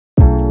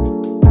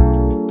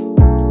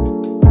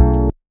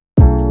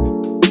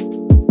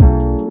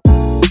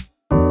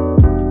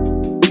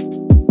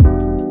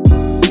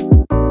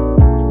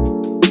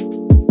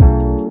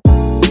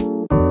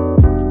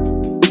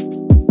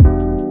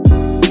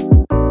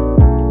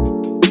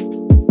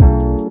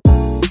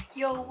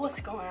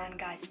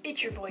guys,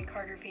 it's your boy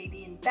Carter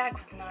Fabian back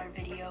with another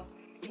video.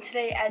 And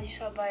today, as you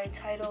saw by the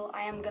title,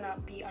 I am gonna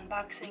be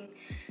unboxing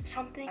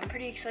something. I'm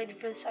pretty excited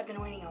for this. I've been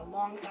waiting a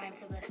long time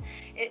for this.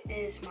 It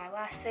is my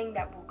last thing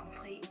that will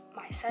complete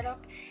my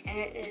setup, and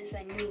it is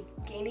a new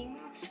gaming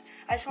mouse.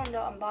 I just wanted to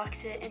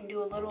unbox it and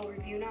do a little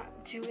review,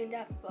 not too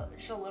in-depth, but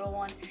just a little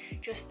one,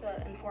 just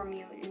to inform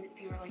you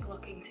if you were like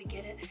looking to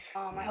get it.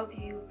 I hope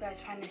you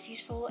guys find this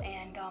useful,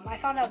 and I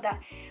found out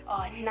that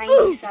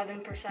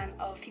 97%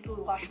 of people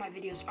who watch my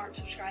videos aren't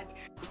subscribed.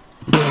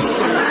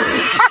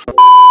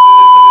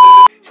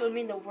 So it would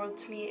mean the world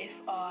to me if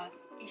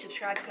you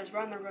subscribe, because we're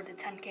on the road to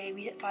 10K.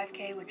 We hit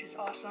 5K, which is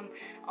awesome.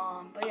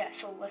 But yeah,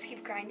 so let's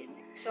keep grinding.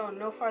 So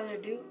no further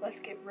ado, let's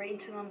get right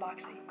into the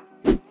unboxing.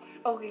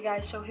 Okay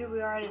guys, so here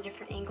we are at a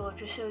different angle,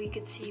 just so you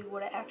can see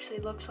what it actually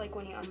looks like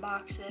when you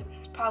unbox it.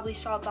 You probably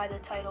saw by the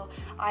title,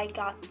 I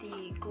got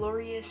the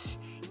Glorious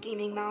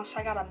gaming mouse.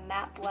 I got a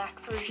matte black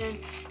version.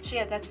 So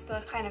yeah, that's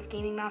the kind of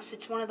gaming mouse.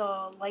 It's one of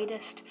the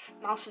lightest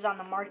mouses on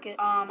the market.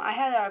 I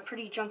had a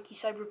pretty junky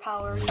cyber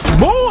power.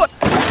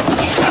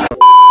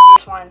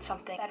 Just wanted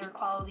something better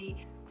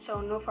quality.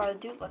 So no further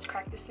ado, let's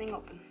crack this thing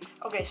open.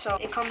 Okay, so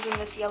it comes in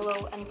this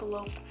yellow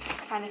envelope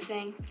kind of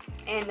thing,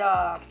 and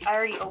I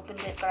already opened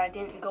it, but I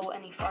didn't go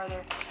any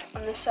farther.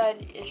 On this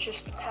side, it's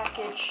just the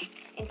package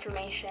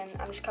information.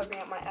 I'm just covering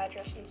up my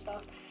address and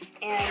stuff.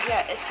 And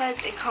yeah, it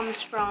says it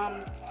comes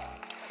from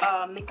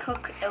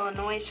McCook,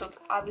 Illinois, so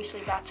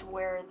obviously that's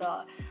where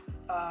the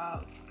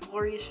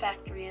Glorious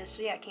factory is.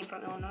 So yeah, it came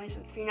from Illinois. So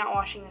if you're not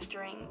watching this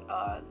during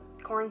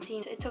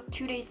quarantine, it took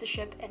 2 days to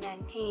ship and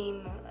then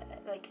came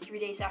like 3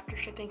 days after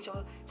shipping, so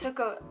it took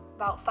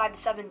about 5 to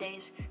 7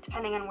 days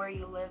depending on where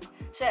you live.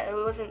 So yeah, it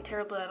wasn't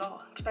terrible at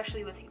all,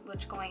 especially with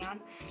what's going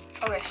on.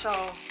 Okay, so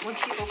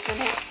once you open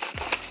it,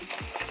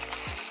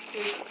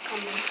 here's what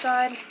comes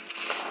inside.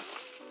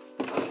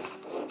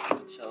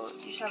 So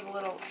you just have a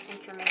little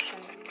information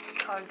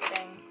card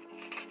thing,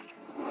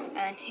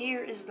 and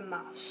here is the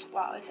mouse.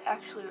 Wow, it's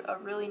actually a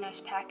really nice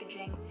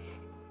packaging.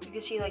 You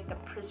can see like the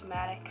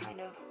prismatic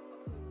kind of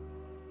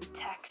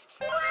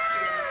text.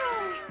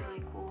 It's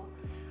really cool.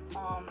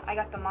 I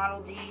got the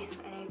Model D,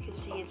 and you can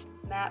see it's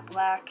matte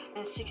black,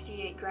 and it's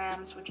 68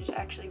 grams, which is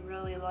actually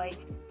really light.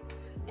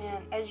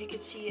 And as you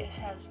can see, it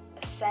has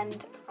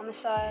Ascend on the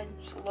side,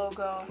 just a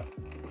logo.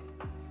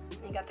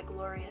 And you got the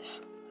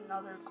Glorious,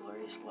 another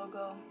Glorious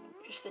logo.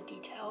 Just the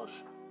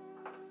details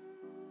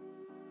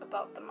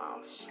about the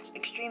mouse.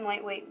 Extreme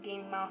lightweight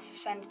gaming mouse,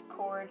 Ascend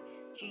cord,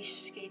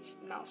 G-Skates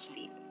mouse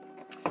feet.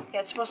 Yeah,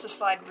 it's supposed to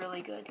slide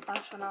really good.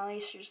 Last but not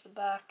least, here's the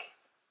back.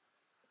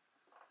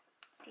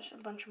 Just a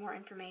bunch more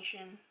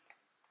information.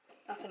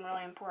 Nothing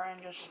really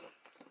important, just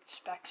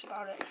specs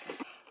about it.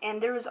 And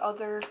there was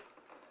other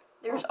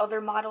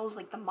models,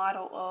 like the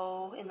Model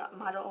O and the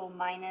Model O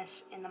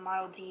minus and the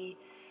Model D.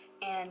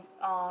 And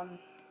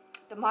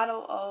the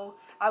Model O,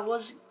 I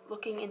was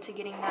looking into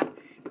getting that,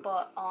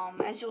 but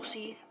as you'll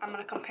see, I'm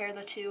gonna compare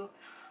the two.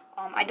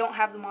 I don't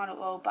have the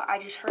Model O, but I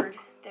just heard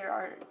there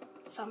are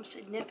some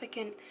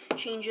significant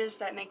changes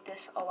that make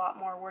this a lot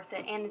more worth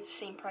it, and it's the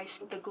same price.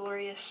 The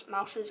Glorious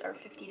mouses are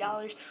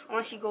 $50,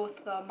 unless you go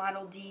with the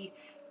Model D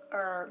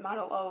or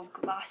Model O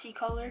glossy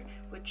color,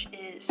 which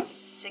is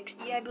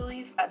 $60, I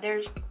believe.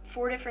 There's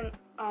 4 different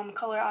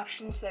color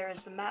options. There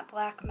is the matte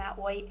black, matte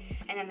white,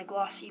 and then the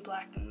glossy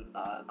black and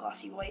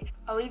glossy white.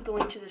 I'll leave the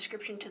link to the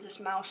description to this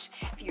mouse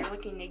if you're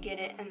looking to get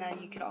it, and then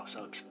you could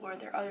also explore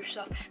their other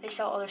stuff. They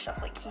sell other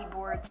stuff like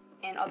keyboards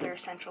and other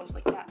essentials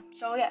like that.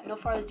 So yeah, no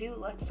further ado,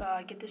 let's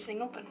get this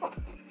thing open.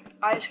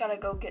 I just gotta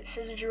go get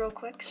scissors real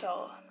quick,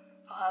 so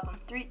I'll have them.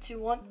 3, 2,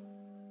 1.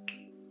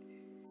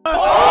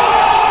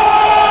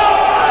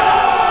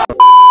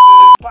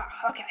 Wow,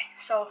 okay,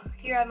 so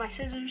here I have my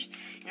scissors,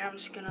 and I'm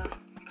just gonna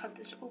cut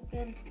this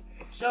open.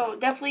 So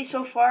definitely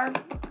so far,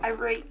 I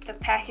rate the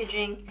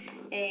packaging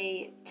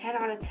a 10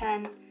 out of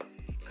 10,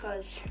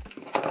 because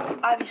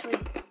obviously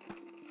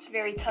it's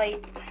very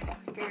tight,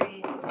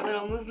 very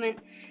little movement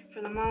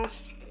for the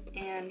mouse,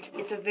 and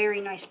it's a very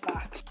nice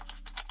box.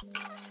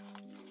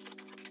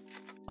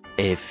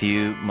 A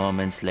few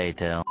moments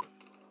later.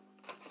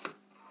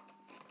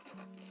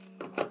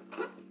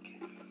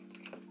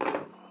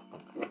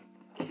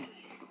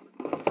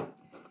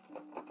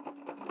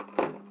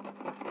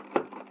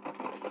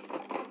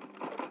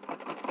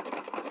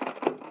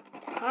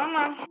 Come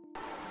on.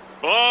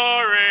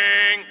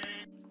 Boring!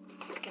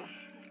 Okay.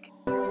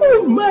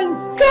 Oh my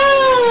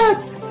god!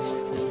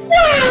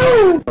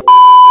 Wow!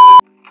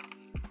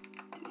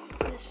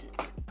 This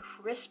is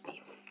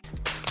crispy.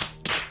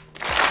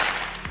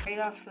 Right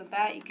off the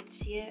bat, you can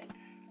see it.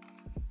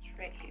 It's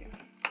right here.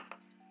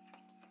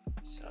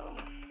 So,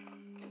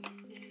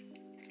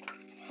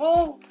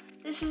 oh,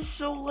 this is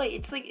so light.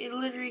 It's like, it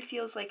literally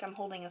feels like I'm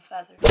holding a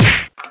feather.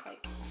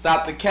 Like,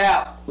 Stop the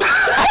cap!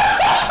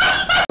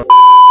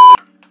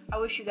 I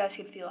wish you guys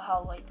could feel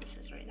how light this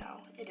is right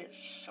now. It is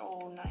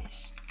so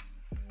nice.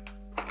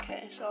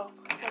 Okay, so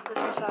set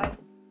this aside.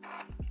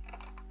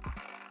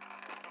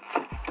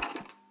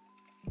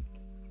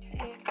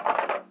 Okay.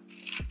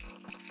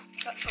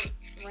 Got some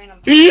random.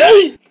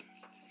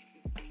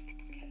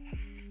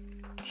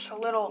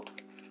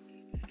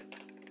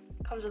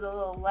 comes with a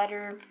little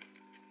letter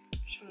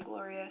from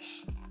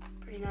Glorious,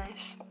 pretty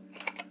nice.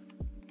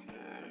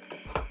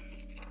 And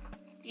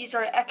these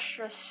are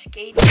extra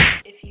skates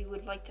if you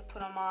would like to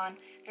put them on.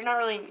 They're not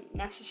really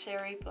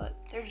necessary, but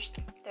they're just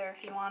there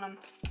if you want them,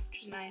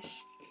 which is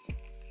nice.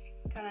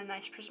 Got a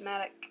nice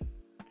prismatic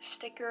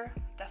sticker.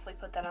 Definitely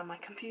put that on my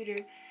computer.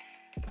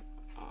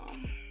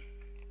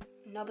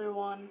 Another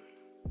one.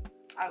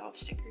 I love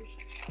stickers.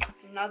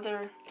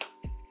 Another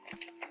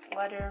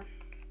letter.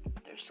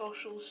 Their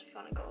socials if you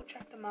want to go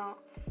check them out.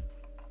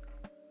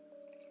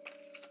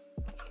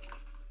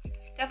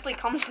 Definitely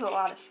comes with a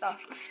lot of stuff.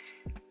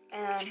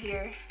 And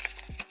here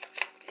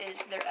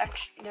is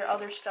their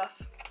other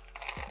stuff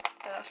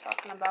that I was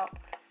talking about.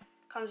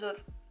 Comes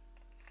with,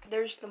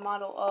 there's the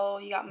Model O.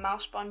 You got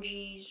mouse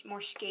bungees,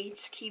 more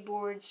skates,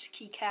 keyboards,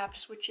 keycaps,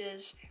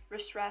 switches,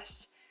 wrist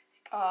rests,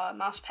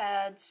 mouse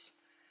pads,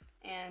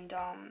 and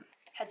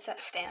headset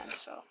stand.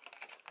 So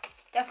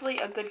definitely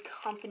a good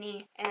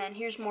company. And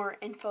here's more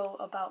info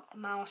about the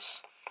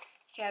mouse.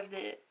 You have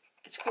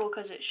it's cool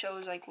because it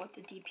shows like what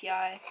the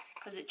DPI,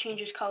 because it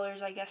changes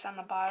colors I guess on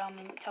the bottom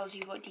and it tells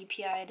you what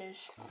DPI it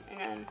is. And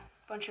then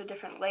a bunch of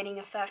different lighting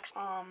effects,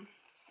 and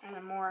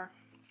then more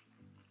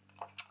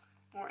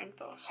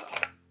info. So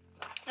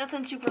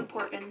nothing super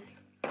important.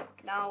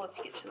 Now let's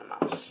get to the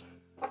mouse.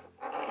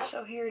 Okay,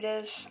 so here it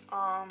is.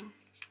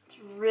 It's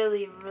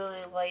really,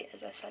 really light,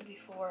 as I said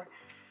before.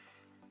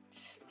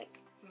 It's like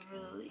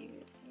really,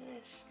 really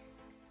nice.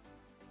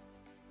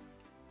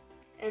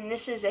 And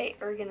this is a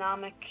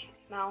ergonomic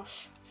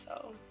mouse,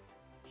 so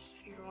just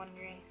if you're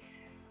wondering.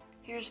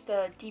 Here's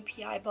the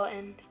DPI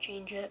button to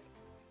change it.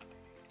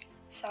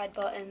 Side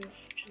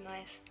buttons, which is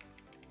nice.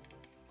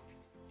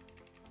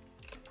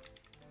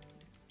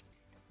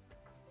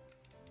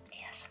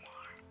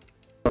 ASMR.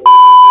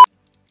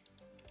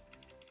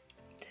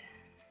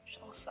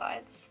 Just all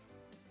sides.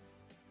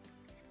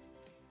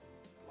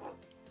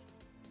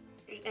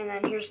 And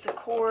then here's the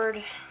cord,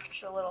 which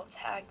is a little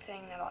tag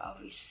thing that I'll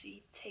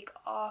obviously take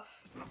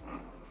off.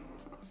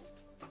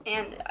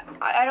 And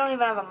I don't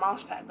even have a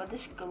mouse pad, but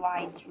this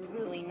glides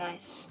really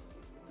nice.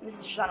 This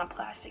is just on a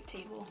plastic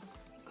table.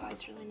 It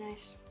glides really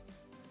nice.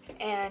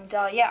 And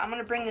yeah, I'm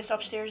gonna bring this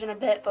upstairs in a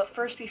bit, but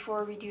first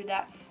before we do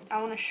that,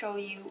 I wanna show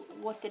you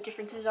what the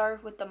differences are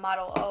with the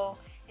Model O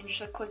and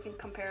just a quick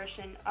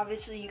comparison.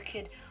 Obviously you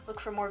could look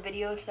for more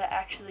videos that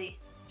actually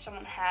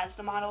someone has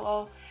the Model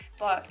O,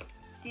 but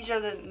these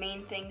are the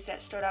main things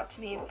that stood out to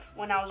me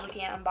when I was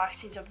looking at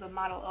unboxings of the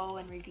Model O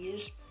and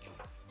reviews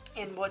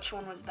and which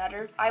one was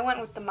better. I went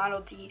with the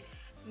Model D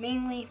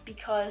mainly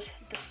because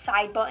the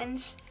side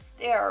buttons,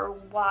 they are a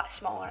lot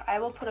smaller. I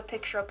will put a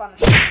picture up on the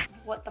screen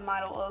of what the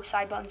Model O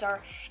side buttons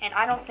are, and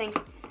I don't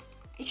think,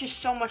 it's just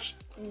so much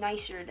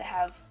nicer to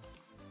have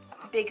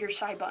bigger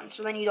side buttons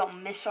so then you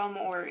don't miss them,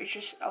 or it's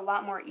just a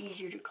lot more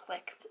easier to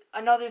click.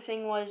 Another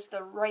thing was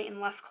the right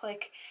and left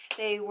click.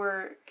 They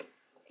were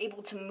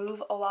able to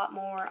move a lot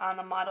more on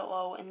the Model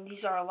O, and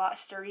these are a lot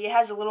sturdy. It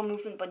has a little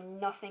movement, but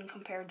nothing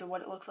compared to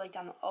what it looks like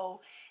on the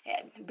O.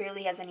 It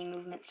barely has any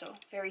movement, so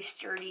very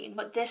sturdy.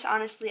 But this,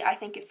 honestly, I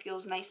think it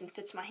feels nice and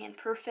fits my hand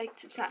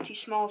perfect. It's not too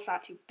small, it's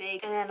not too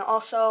big. And then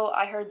also,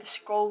 I heard the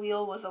scroll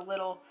wheel was a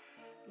little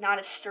not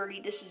as sturdy.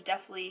 This is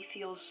definitely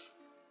feels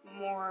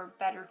more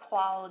better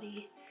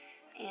quality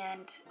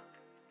and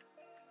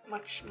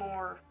much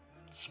more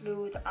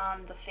smooth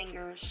on the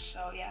fingers,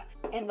 so yeah.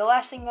 And the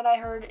last thing that I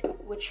heard,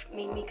 which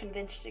made me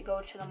convinced to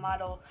go to the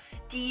Model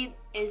D,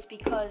 is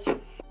because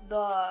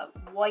the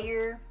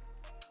wire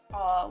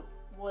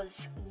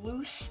was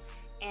loose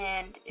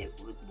and it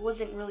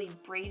wasn't really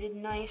braided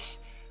nice,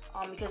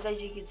 because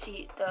as you can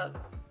see, the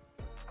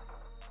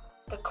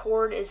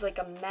cord is like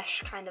a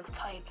mesh kind of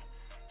type,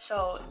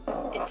 so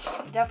it's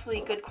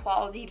definitely good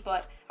quality,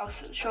 but I'll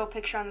show a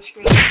picture on the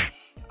screen.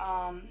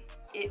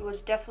 It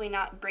was definitely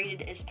not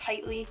braided as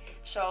tightly,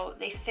 so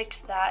they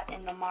fixed that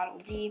in the Model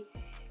D.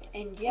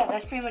 And yeah,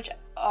 that's pretty much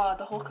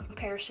the whole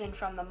comparison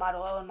from the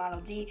Model O and Model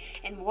D,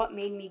 and what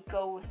made me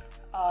go with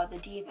the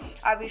D.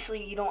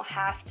 Obviously, you don't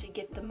have to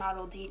get the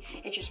Model D.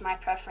 It's just my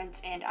preference,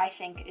 and I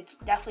think it's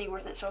definitely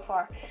worth it so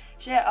far.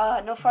 So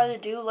yeah, no further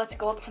ado, let's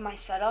go up to my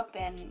setup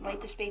and light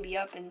this baby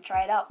up and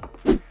try it out.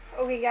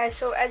 Okay guys,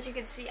 so as you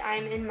can see,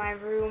 I'm in my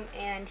room,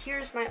 and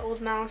here's my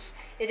old mouse.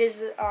 It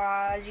is,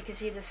 as you can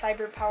see, the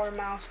CyberPower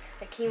mouse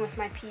that came with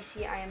my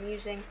PC I am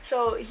using.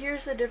 So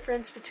here's the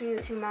difference between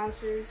the two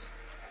mouses.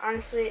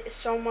 Honestly, it's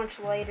so much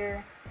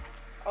lighter.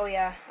 Oh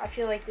yeah, I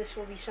feel like this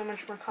will be so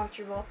much more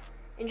comfortable.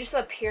 And just the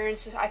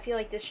appearances, I feel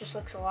like this just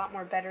looks a lot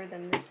more better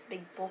than this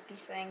big bulky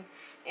thing.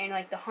 And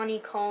like the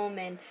honeycomb,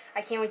 and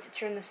I can't wait to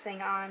turn this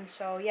thing on.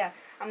 So yeah,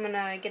 I'm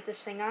gonna get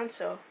this thing on,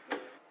 so.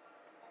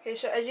 Okay,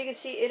 so as you can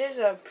see, it is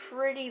a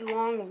pretty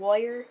long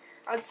wire.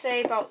 I'd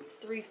say about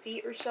 3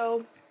 feet or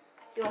so.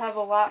 You'll have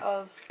a lot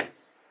of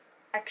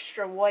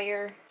extra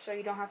wire, so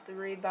you don't have to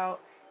worry about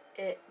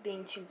it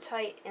being too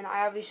tight. And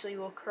I obviously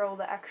will curl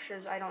the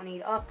extras I don't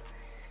need up.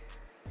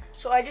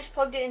 So I just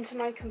plugged it into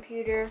my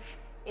computer,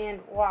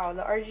 And wow,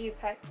 the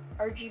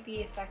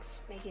RGB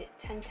effects make it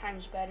 10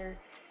 times better.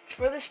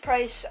 For this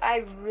price,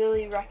 I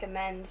really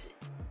recommend.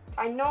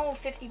 I know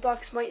 50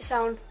 bucks might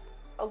sound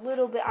a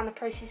little bit on the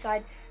pricey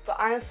side, but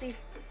honestly,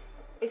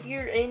 if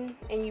you're in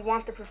and you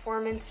want the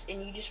performance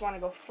and you just want to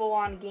go full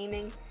on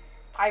gaming,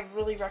 I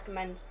really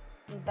recommend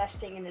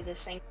investing into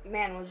this thing.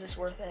 Man, was this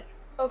worth it.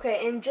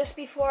 Okay, and just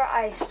before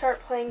I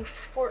start playing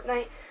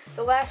Fortnite,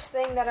 the last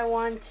thing that I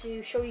want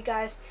to show you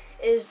guys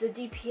is the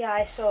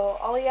DPI. So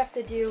all you have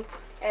to do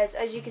is,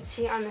 as you can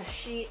see on the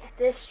sheet,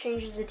 this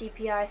changes the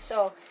DPI.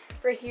 So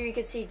right here you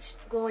can see it's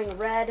glowing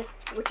red,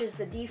 which is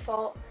the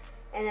default,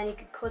 and then you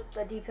can click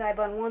the DPI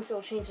button once,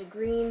 it'll change to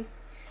green,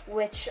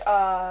 which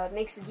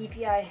makes the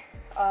DPI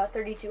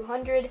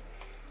 3200.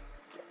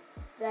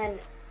 Then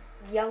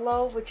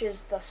yellow, which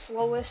is the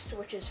slowest,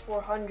 which is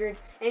 400.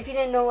 And if you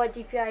didn't know what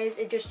DPI is,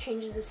 it just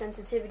changes the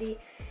sensitivity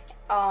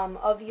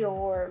of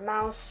your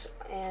mouse.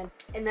 And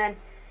then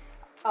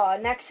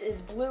next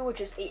is blue,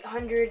 which is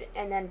 800,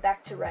 and then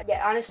back to red.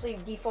 Yeah, honestly,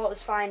 default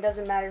is fine,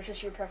 doesn't matter, it's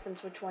just your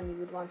preference which one you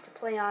would want to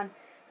play on.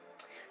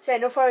 So yeah,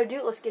 no further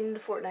ado, let's get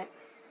into Fortnite.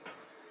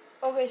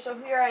 Okay, so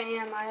here I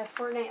am. I have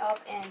Fortnite up,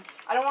 and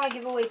I don't want to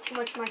give away too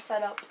much of my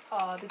setup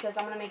because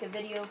I'm going to make a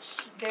video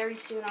very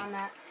soon on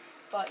that.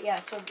 But yeah,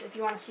 so if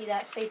you want to see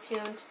that, stay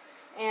tuned.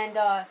 And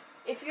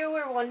if you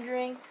were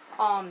wondering,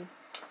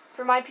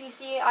 for my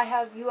PC, I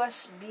have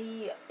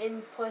USB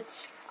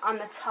inputs on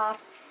the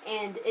top,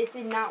 and it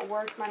did not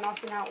work. My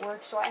mouse did not work,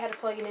 so I had to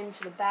plug it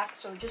into the back.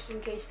 So just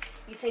in case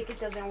you think it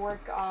doesn't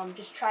work,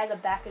 just try the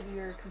back of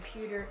your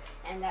computer,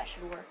 and that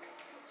should work.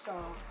 So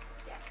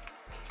yeah.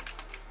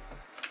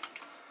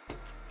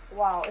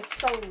 Wow, it's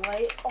so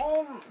light.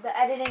 Oh, the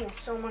editing is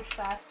so much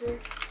faster.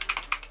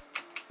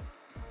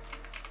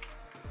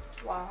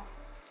 Wow.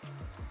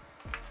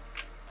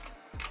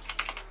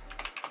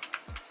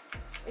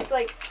 It's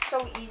like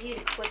so easy to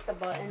click the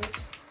buttons.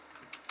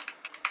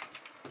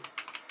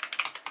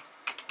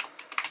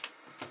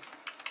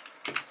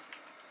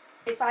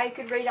 If I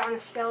could rate it on a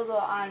scale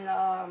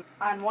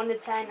on 1 to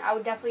 10, I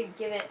would definitely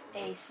give it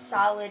a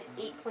solid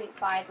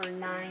 8.5 or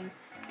 9.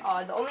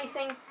 The only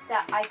thing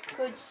that I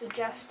could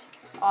suggest,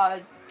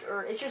 or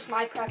it's just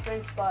my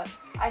preference, but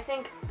I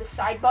think the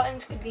side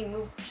buttons could be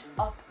moved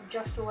up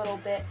just a little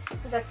bit,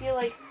 because I feel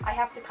like I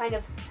have to kind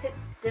of hit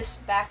this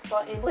back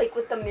button like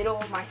with the middle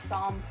of my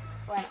thumb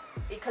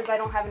because I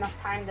don't have enough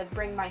time to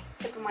bring my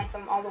tip of my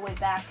thumb all the way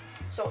back.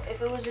 So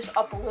if it was just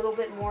up a little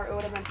bit more, it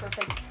would have been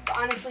perfect. But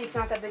honestly, it's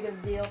not that big of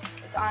a deal.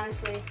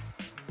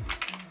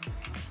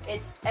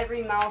 It's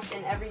every mouse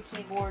and every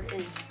keyboard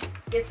is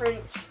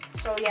different.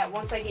 So yeah,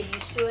 once I get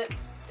used to it,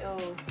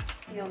 it'll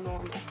feel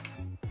normal.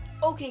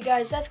 Okay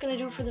guys, that's going to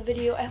do it for the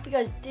video. I hope you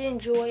guys did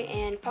enjoy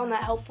and found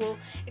that helpful.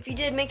 If you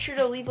did, make sure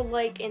to leave a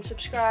like and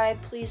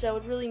subscribe, please. That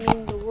would really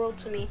mean the world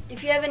to me.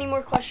 If you have any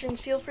more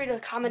questions, feel free to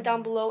comment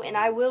down below and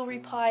I will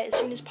reply as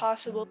soon as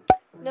possible.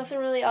 Nothing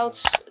really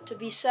else to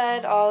be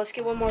said. Let's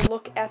get one more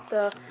look at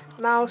the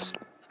mouse.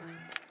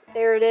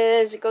 There it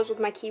is. It goes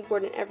with my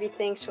keyboard and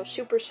everything, so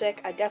super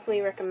sick. I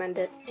definitely recommend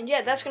it. And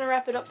yeah, that's going to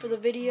wrap it up for the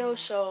video.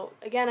 So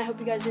again, I hope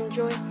you guys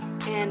enjoy,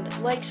 and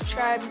like,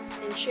 subscribe,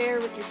 and share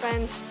with your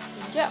friends.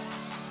 And yeah,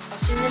 I'll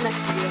see you in the next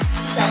video.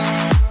 Peace out.